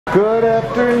Good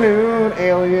afternoon,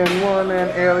 Alien 1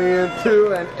 and Alien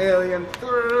 2 and Alien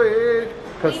 3.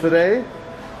 Because today,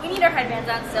 we need our headbands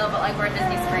on still, but like we're at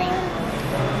Disney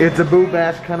Springs. it's a boo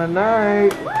bash kind of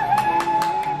night.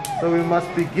 So we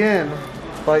must begin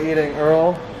by eating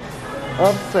Earl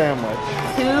of Sandwich.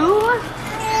 2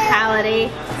 holiday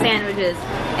sandwiches.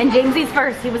 And Jamesy's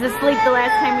first. He was asleep the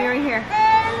last time we were here.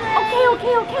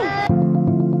 Okay.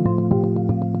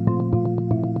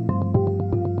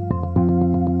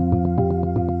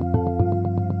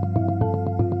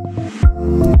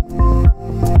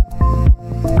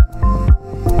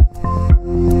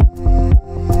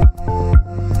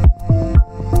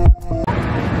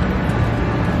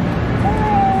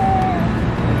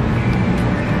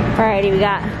 Alrighty, we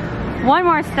got one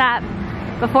more stop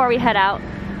before we head out.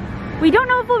 We don't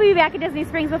know if we'll be back at Disney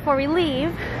Springs before we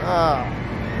leave.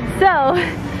 So,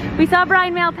 we saw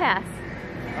Brian Mail pass.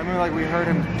 I mean, like we heard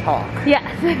him talk. Yes,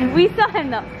 we saw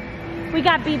him though. We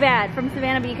got Bee Bad from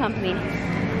Savannah Bee Company.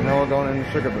 Now we're going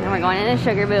into Sugar Boo. And we're going into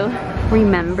Sugar Boo.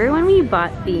 Remember when we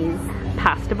bought these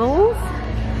pasta bowls?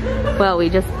 Well, we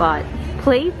just bought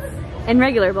plates and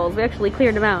regular bowls. We actually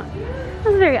cleared them out. It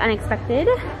was very unexpected.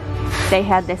 They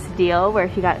had this deal where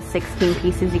if you got 16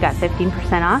 pieces, you got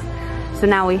 15% off. So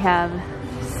now we have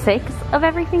 6 of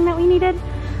everything that we needed,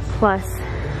 plus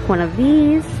one of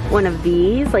these,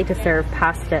 like to serve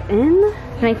pasta in.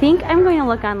 And I think I'm going to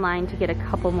look online to get a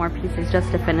couple more pieces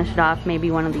just to finish it off. Maybe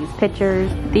one of these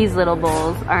pitchers. These little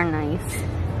bowls are nice.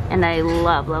 And I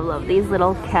love these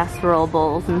little casserole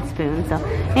bowls and spoons. So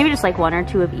maybe just like 1 or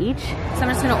 2 of each. So I'm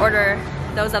just gonna order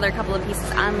those other couple of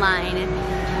pieces online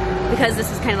because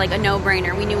this is kind of like a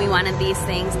no-brainer. We knew we wanted these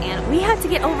things and we had to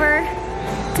get over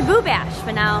to Boo Bash,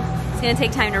 but now it's gonna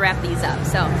take time to wrap these up.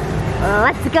 So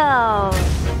let's go.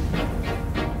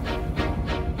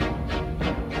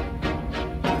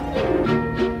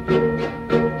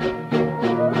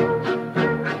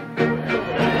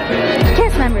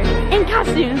 Cast members in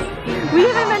costumes. We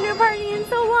haven't been to a party in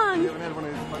so long.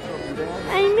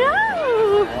 I know.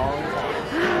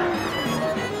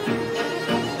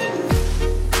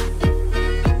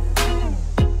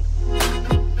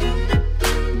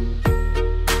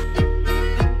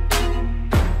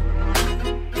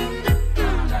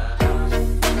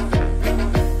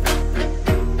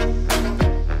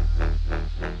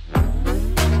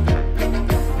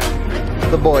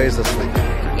 The boy is asleep.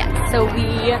 Yeah, so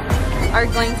we are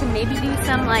going to maybe do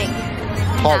some like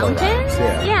mountains.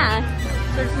 Yeah.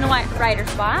 So there's no rider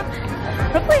swap.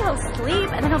 Hopefully he'll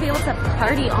sleep and then he'll be able to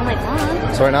party all night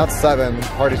long. So right now it's 7,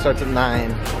 party starts at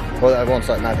 9. Well, it won't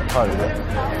start at 9 at the party,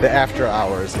 but the after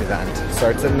hours event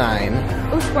starts at 9.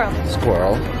 Oh,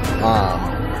 squirrel.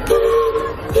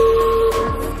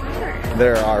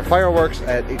 There are fireworks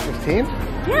at 8:15.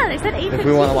 Yeah, they said 8:15. If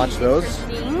we want to watch those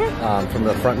from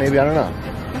the front, maybe, I don't know.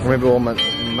 Or maybe we'll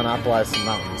monopolize some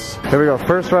mountains. Here we go,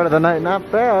 first ride of the night,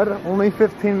 not bad. Only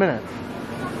 15 minutes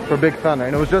for Big Thunder,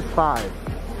 and it was just 5.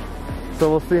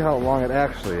 So we'll see how long it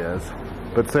actually is.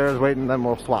 But Sarah's waiting, then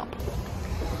we'll swap.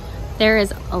 There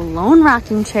is a lone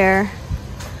rocking chair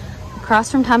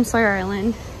across from Tom Sawyer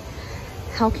Island.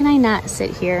 How can I not sit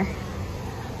here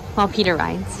while Peter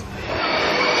rides?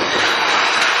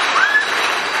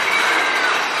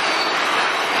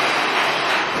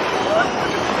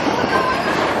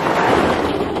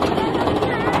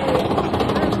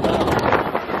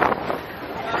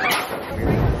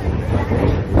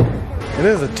 It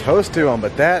is a toasty one,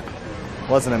 but that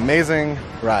was an amazing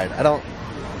ride.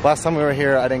 Last time we were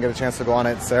here, I didn't get a chance to go on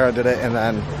it. Sarah did it, and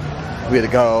then we had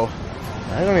to go.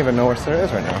 I don't even know where Sarah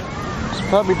is right now. She's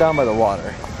probably down by the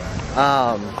water.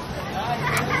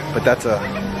 But that's a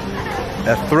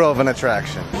thrill of an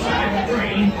attraction. I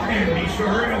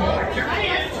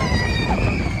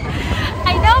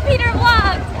know Peter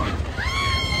vlogged,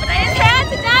 but I just had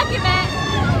to document.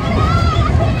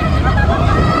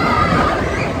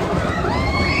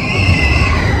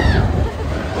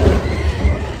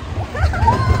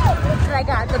 I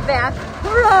got the back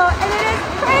row, and it is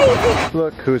crazy.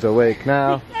 Look who's awake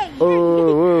now.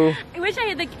 Ooh. I wish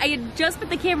I had just put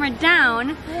the camera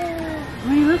down.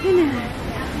 What are you looking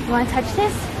at? You want to touch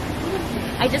this?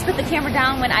 I just put the camera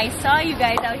down when I saw you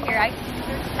guys out here.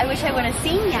 I wish I would have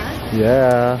seen ya.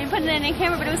 Yeah. And put it in a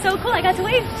camera, but it was so cool. I got to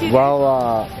wave to you.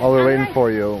 While we were waiting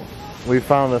for you, we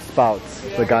found the spouts,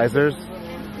 the geysers,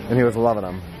 and he was loving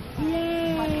them.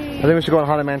 Yay. I think we should go on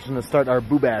Haunted Mansion to start our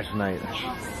Boo Bash night.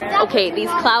 Okay, these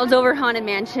clouds over Haunted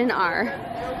Mansion are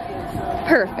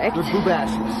perfect. The Boo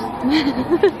Bashes.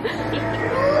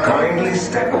 Kindly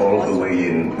step all the way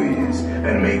in, please,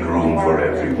 and make room for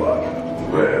everyone.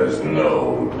 There's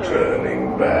no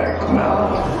turning back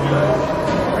now.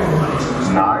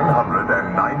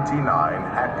 999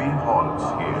 happy haunts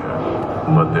here,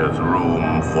 but there's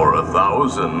room for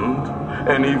 1,000.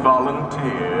 Any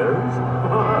volunteers?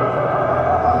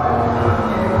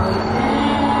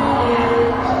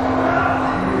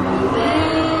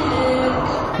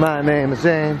 My name is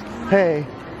James. Hey,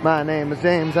 my name is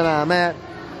James, and I'm at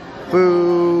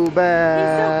Boo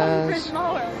Bash. He's so pumped for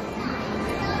Small World.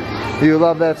 You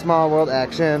love that Small World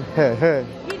action. Hey, hey.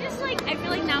 He just like, I feel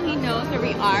like now he knows where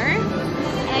we are, and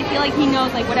I feel like he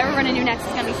knows like whatever we're gonna do next is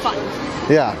gonna be fun.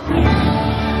 Yeah.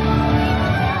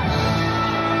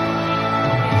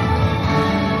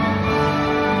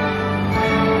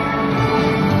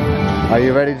 Are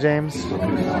you ready, James?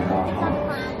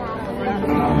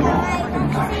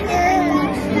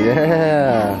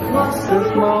 Yeah. What's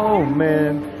this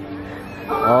moment?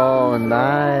 Oh,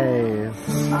 nice.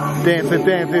 Dance it,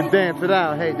 dance it, dance it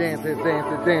out. Hey, dance it, dance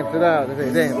it, dance it out.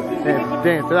 Hey, dance it,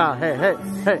 dance it out. Hey, hey,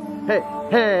 hey, hey,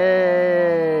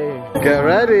 hey. Get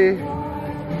ready.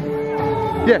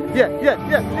 Yeah, yeah, yeah,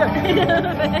 yeah,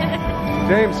 yeah.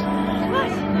 James.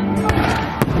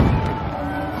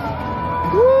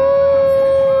 Woo!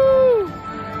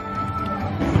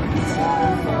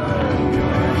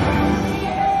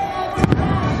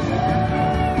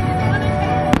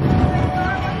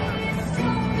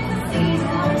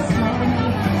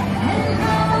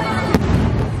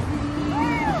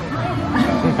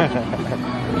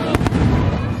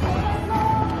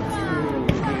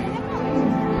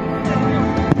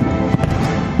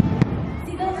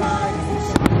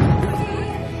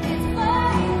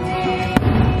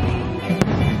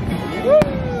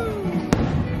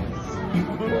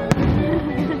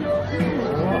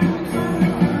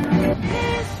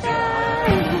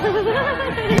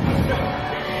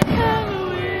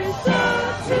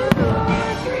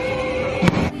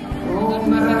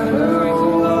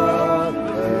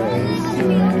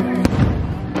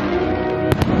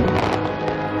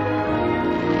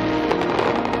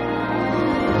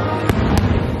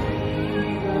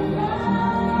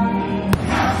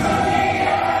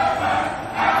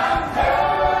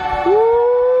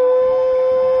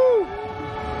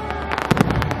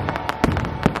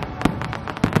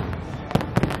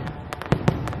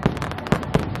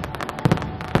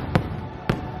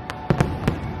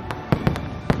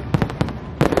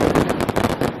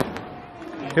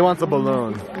 He wants a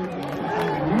balloon.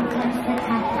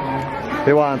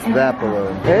 He wants that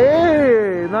balloon.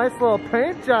 Hey, nice little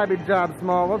paint jobby job,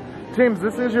 Small World. James,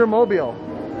 this is your mobile.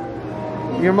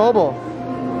 Your mobile.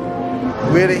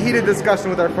 We had a heated discussion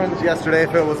with our friends yesterday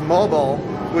if it was mobile,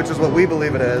 which is what we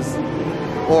believe it is,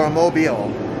 or a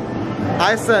mobile.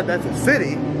 I said that's a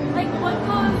city. Like what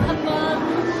goes above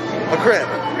A crib.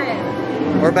 a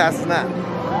crib? Or bassinet.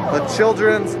 A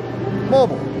children's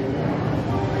mobile.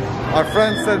 Our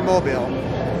friend said mobile.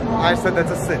 I said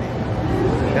that's a city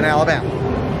in Alabama.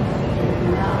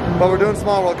 But we're doing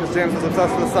Small World because James was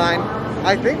obsessed with the sign.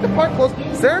 I think the park closed.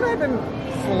 Sarah and I have been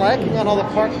slacking on all the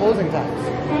park closing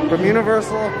times. From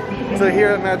Universal to here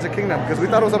at Magic Kingdom because we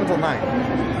thought it was up until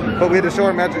 9. But we had to show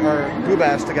our Boo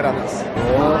Bash to get on this.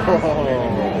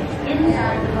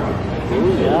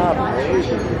 Ooh, yeah, baby.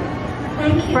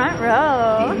 Front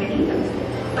row.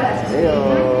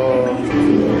 Hey-oh.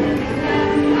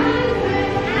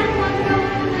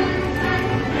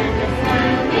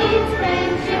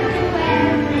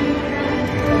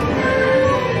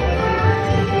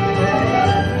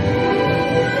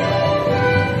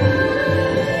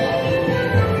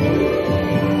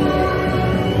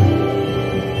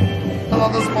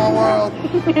 The Small World.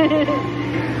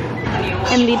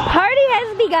 And the party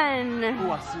has begun.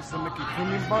 Oh, I see some Mickey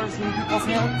Creamy bars in people's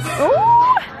hands.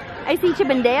 Oh, I see Chip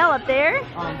and Dale up there.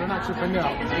 They're not Chip and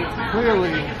Dale.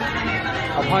 Clearly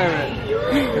a pirate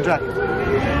in jacket.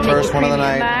 First one of the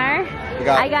night. I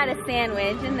got a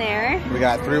sandwich in there. We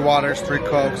got 3 waters, 3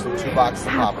 Cokes, and 2 boxes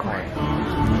of popcorn.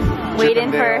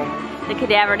 Waiting for the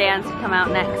cadaver dance to come out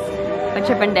next. But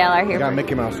Chip and Dale are here. We got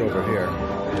Mickey Mouse over here.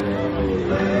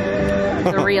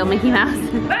 The real Mickey Mouse.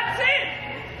 That's it!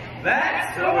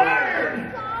 That's the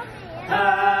word!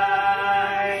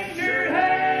 I sure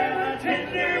have a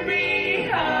tender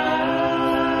behind.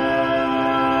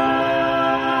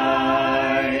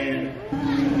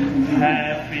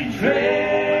 Happy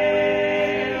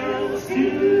trails to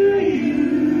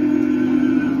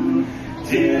you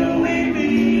till we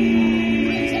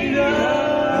meet again.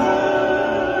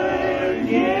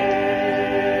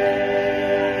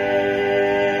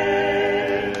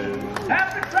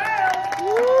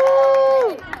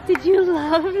 Did you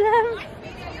love them?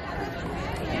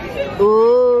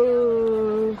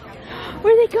 Ooh.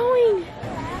 Where are they going?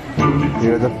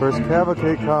 Here the first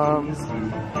cavalcade comes.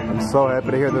 I'm so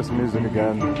happy to hear this music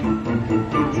again.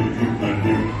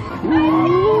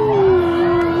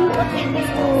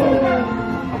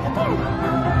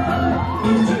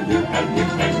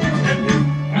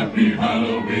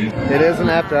 It is an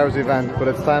after-hours event, but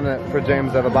it's time for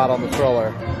James to have a bottle in the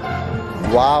stroller.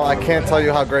 Wow, I can't tell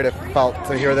you how great it felt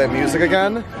to hear that music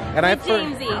again. And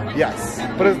Jamesy. Yes,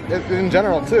 but in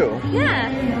general too.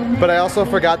 Yeah. But I also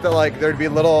forgot that like there'd be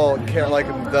little like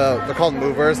they're called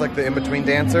movers, like the in-between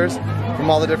dancers from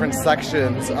all the different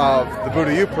sections of the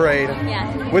Buddha parade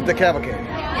with the cavalcade.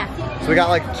 Yeah. So we got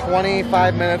like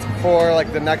 25 minutes before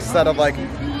like the next set of like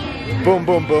boom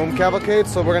boom boom cavalcade.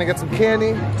 So we're gonna get some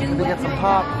candy, maybe get some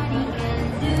pop.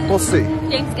 We'll see.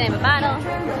 James gonna have a bottle.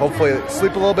 Hopefully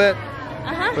sleep a little bit,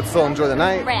 but still enjoy the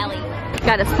night. Rally.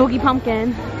 Got a spooky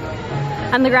pumpkin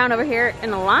on the ground over here,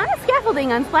 and a lot of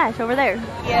scaffolding on Splash over there.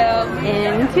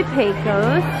 Into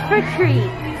Pecos for treats.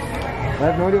 I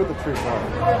have no idea what the treats are.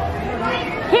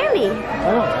 Candy.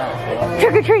 I don't know.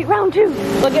 Trick or treat round 2.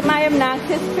 Look at my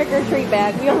obnoxious trick or treat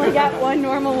bag. We only got one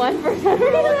normal one for some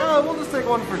reason. Oh, we'll just take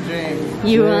one for James.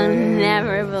 You will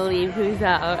never believe who's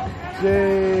out.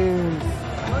 James.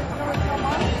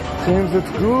 James,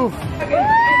 it's Goof.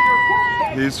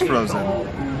 He's frozen.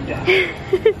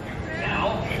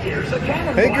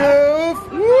 Hey Goof!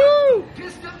 Woo!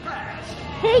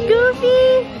 Hey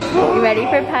Goofy! You ready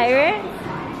for pirates?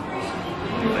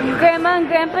 Grandma and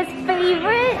Grandpa's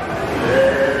favorite?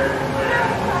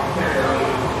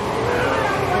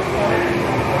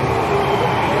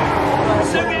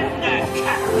 Surrender,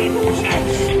 Captain Jack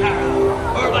Sparrow,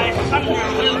 or my thunder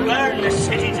will burn the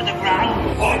city to the ground.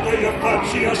 Or do you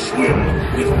fancy a swim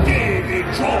with Davy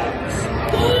Jones?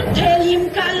 Don't tell him,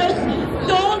 Carlos.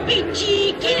 Don't be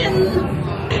cheeking.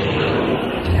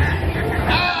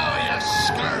 Now, you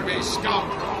scurvy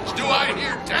scoundrels, do I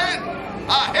hear 10?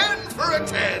 A hen for a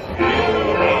 10.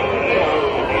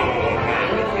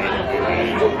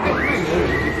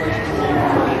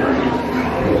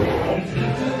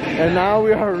 And now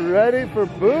we are ready for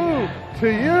Boo to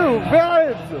you,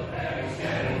 Villains!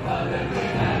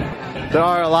 There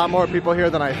are a lot more people here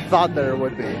than I thought there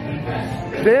would be.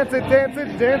 Dance it, dance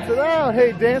it, dance it out.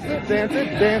 Hey, dance it, dance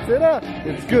it, dance it up.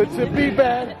 It's good to be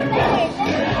bad.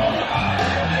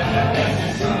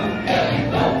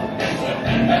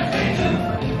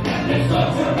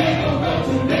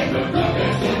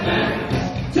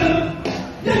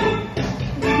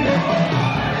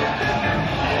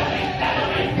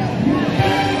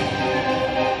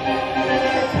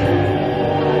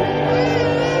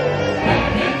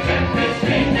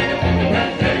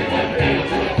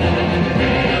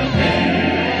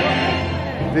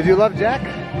 Did you love Jack?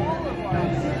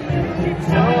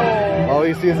 Oh,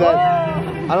 he sees that.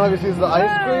 I don't know if he sees the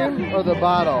ice cream or the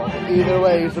bottle. Either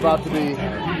way, he's about to be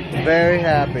very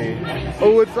happy.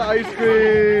 Oh, it's the ice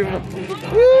cream!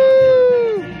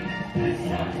 Woo!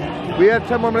 We have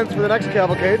 10 more minutes for the next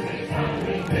cavalcade.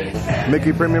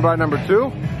 Mickey Premium Bar number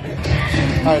 2.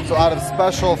 Alright, so out of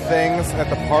special things at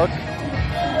the park,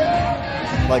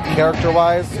 like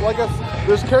character-wise, well, I guess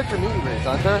there's character meet and greets,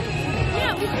 aren't there?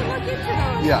 Yeah, we should look into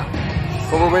those. Yeah,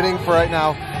 but we're waiting for right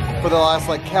now for the last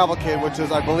like cavalcade, which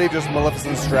is I believe just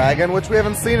Maleficent's dragon, which we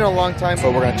haven't seen in a long time. So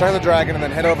we're gonna turn the dragon and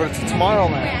then head over to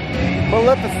Tomorrowland.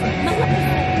 Maleficent.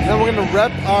 Then we're gonna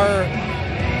rep our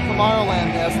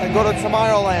Tomorrowland-ness and go to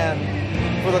Tomorrowland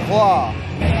for the claw.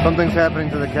 Something's happening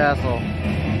to the castle.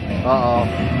 Uh-oh.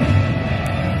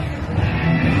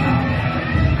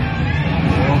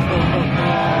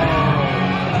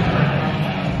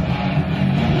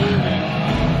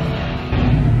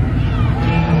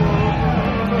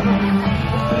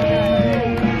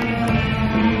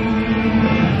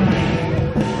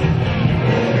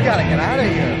 We gotta get out of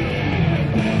here.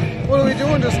 What are we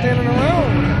doing just standing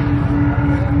around?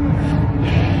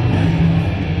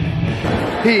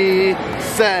 He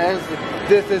says,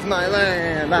 this is my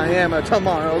land, I am a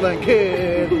Tomorrowland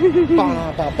kid.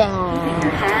 Ba, ba, ba.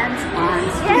 Hands on.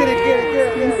 Get it, get it,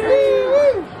 get it.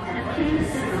 Woo,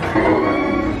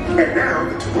 And now,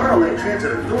 the Tomorrowland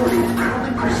Transit Authority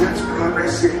proudly presents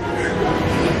Progress City.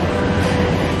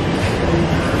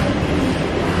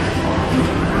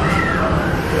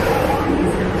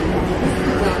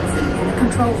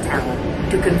 Control tower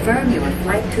to confirm your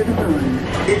flight to the moon.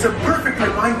 It's a perfect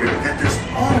reminder that there's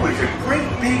always a great,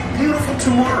 big, beautiful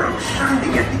tomorrow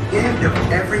shining at the end of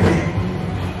every day.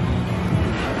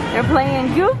 They're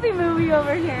playing Goofy movie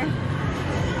over here.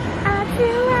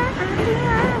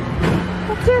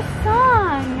 What's your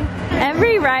song?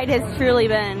 Every ride has truly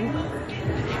been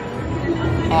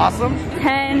awesome.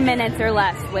 10 minutes or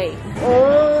less. Wait.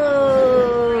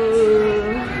 Oh.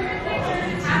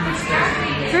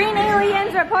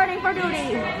 James reporting for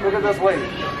duty. Look at this weight.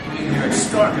 Unit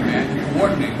Star Command,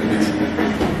 coordinate the mission.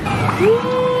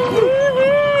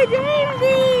 Woohoo,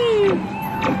 Jamesy!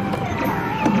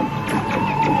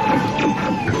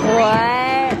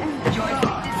 What?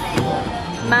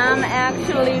 Mom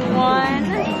actually won?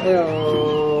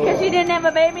 Because she didn't have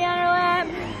a baby on her lap?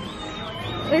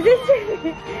 Was this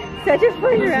such a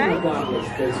fun ride?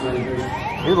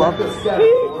 He loved it.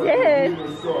 He did.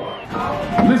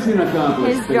 Mission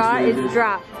accomplished. His jaw is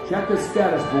dropped. Check the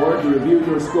status board to review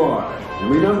your score.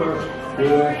 And remember,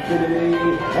 feel activity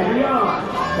and beyond.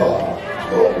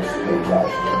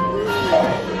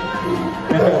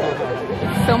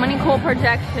 So many cool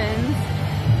projections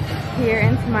here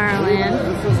in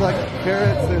Tomorrowland. This is like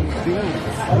carrots and beans.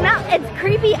 No, it's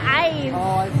creepy eyes.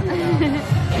 Oh, I see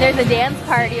now. There's a dance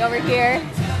party over here.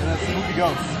 And that's spooky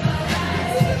ghosts.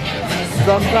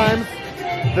 Sometimes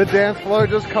the dance floor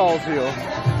just calls you.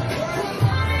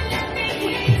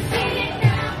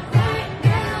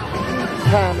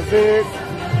 Time is it.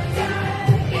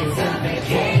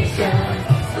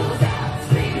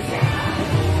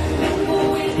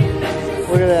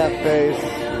 Look at that face.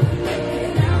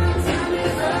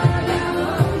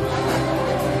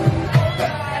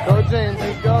 Go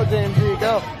Jamesy, go Jamesy,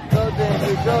 go. Go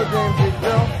Jamesy, go Jamesy,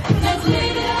 go.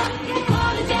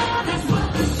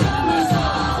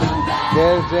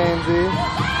 There's Jamesy.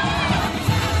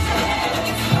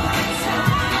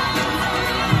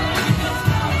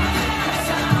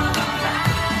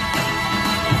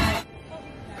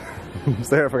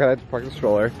 Sorry, I forgot to park the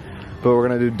stroller. But we're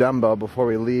gonna do Dumbo before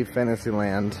we leave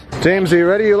Fantasyland. James, are you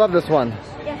ready? You love this one.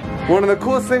 Yeah. One of the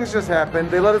coolest things just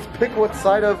happened. They let us pick what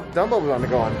side of Dumbo we want to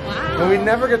go on. Wow. And we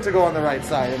never get to go on the right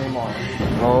side anymore.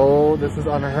 Oh, this is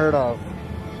unheard of.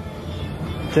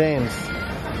 James,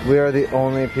 we are the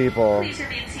only people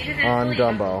on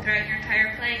Dumbo. Throughout your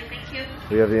entire play. Thank you.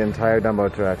 We have the entire Dumbo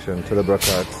attraction to the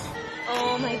Brookharts.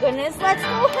 Oh my goodness, let's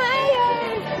go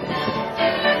higher!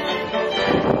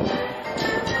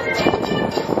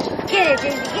 Get it,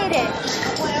 Jamesy, get it!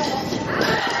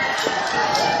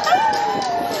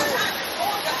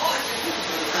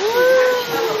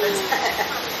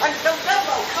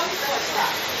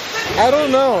 I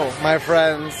don't know, my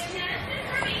friends.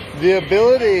 The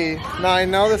ability, now I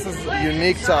know this is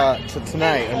unique to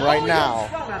tonight and right now,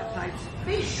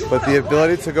 but the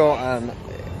ability to go on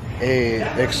a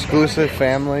exclusive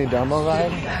family Dumbo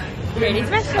ride, Pretty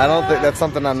special. I don't think that's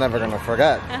something I'm never gonna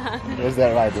forget. Was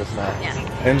that ride just now?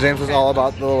 Yeah. And James was all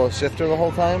about the little shifter the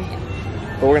whole time.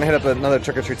 But we're gonna hit up another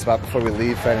trick-or-treat spot before we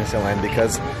leave Fantasyland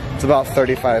because it's about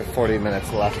 35-40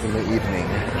 minutes left in the evening.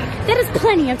 That is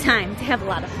plenty of time to have a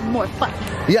lot of more fun.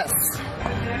 Yes!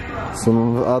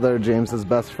 Some of other James's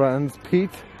best friends, Pete.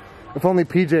 If only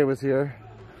PJ was here.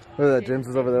 Look at that, James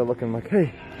is over there looking like,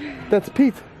 hey, that's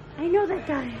Pete. I know that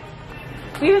guy.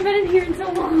 We haven't been in here in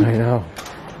so long. I know.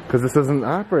 Because this isn't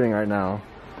operating right now.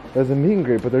 There's a meet and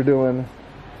greet, but they're doing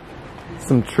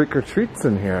some trick-or-treats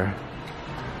in here.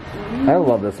 I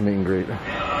love this meet and greet.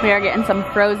 We are getting some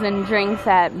frozen drinks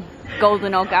at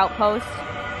Golden Oak Outpost.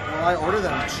 Well, I ordered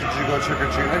them. Should you go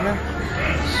trick-or-treat right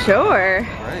now? Sure.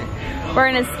 Right.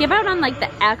 We're gonna skip out on like the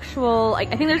actual,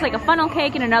 like I think there's like a funnel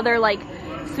cake and another like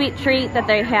sweet treat that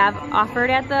they have offered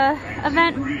at the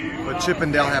event. But Chip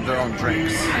and Dale have their own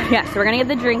drinks. Yeah, so we're gonna get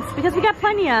the drinks because we got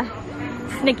plenty of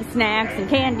snicky snacks and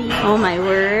candy. Oh my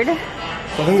word. So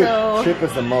I think the Chip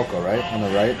is the mocha, right? On the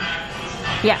right?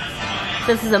 Yeah.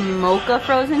 This is a mocha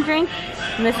frozen drink,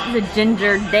 and this is a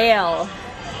ginger Dale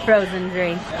frozen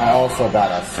drink. I also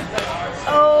got us.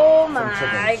 Oh my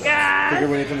Figured god.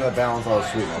 we need them to balance all the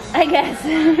sweetness. I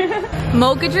guess.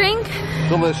 Mocha drink,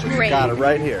 Delicious. Great. Got it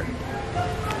right here.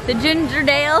 the ginger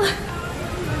Dale.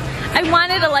 I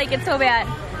wanted to like it so bad.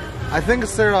 I think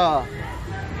Sarah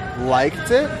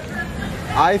liked it.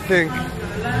 I think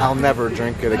I'll never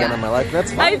drink it again in my life.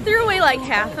 That's I fine. threw away like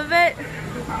half of it.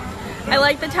 I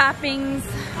like the toppings.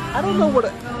 I don't know what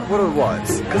it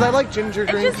was. Because I like ginger It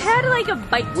drinks. just had like a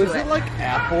bite to Was it like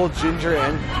apple, ginger,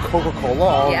 and Coca-Cola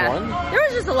all in one? There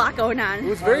was just a lot going It on.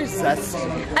 was very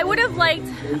zesty. I would have liked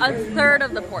a third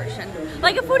of the portion.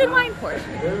 Like a food and wine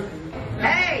portion.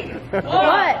 Hey!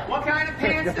 What? What kind of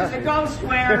pants does a ghost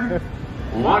wear?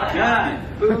 What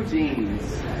kind? Blue jeans.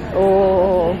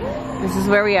 Oh. This is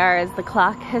where we are as the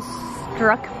clock has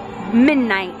struck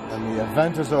midnight. And the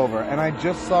event is over. And I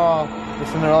just saw the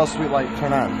Cinderella Sweet Light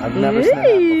turn on. I've never seen that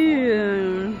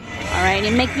before.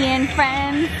 Alrighty, Mickey and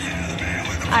friends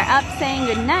are up saying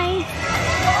good night.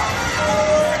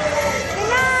 Good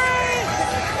night!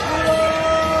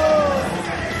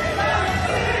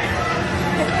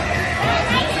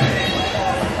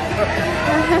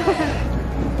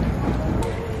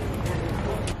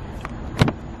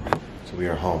 we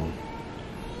are home.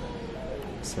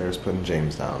 Sarah's putting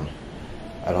James down.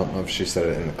 I don't know if she said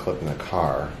it in the clip in the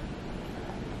car,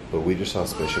 but we just saw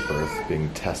Spaceship Earth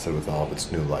being tested with all of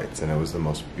its new lights, and it was the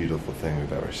most beautiful thing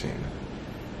we've ever seen.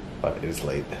 But it is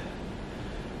late.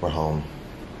 We're home.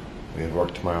 We have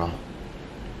work tomorrow.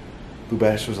 Boo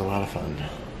Bash was a lot of fun.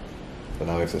 But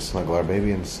now we have to snuggle our baby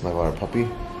and snuggle our puppy.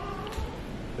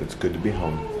 It's good to be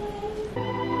home.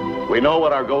 We know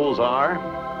what our goals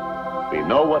are. We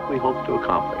know what we hope to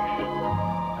accomplish.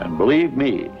 And believe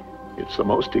me, it's the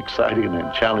most exciting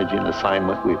and challenging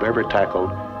assignment we've ever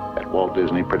tackled at Walt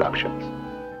Disney Productions.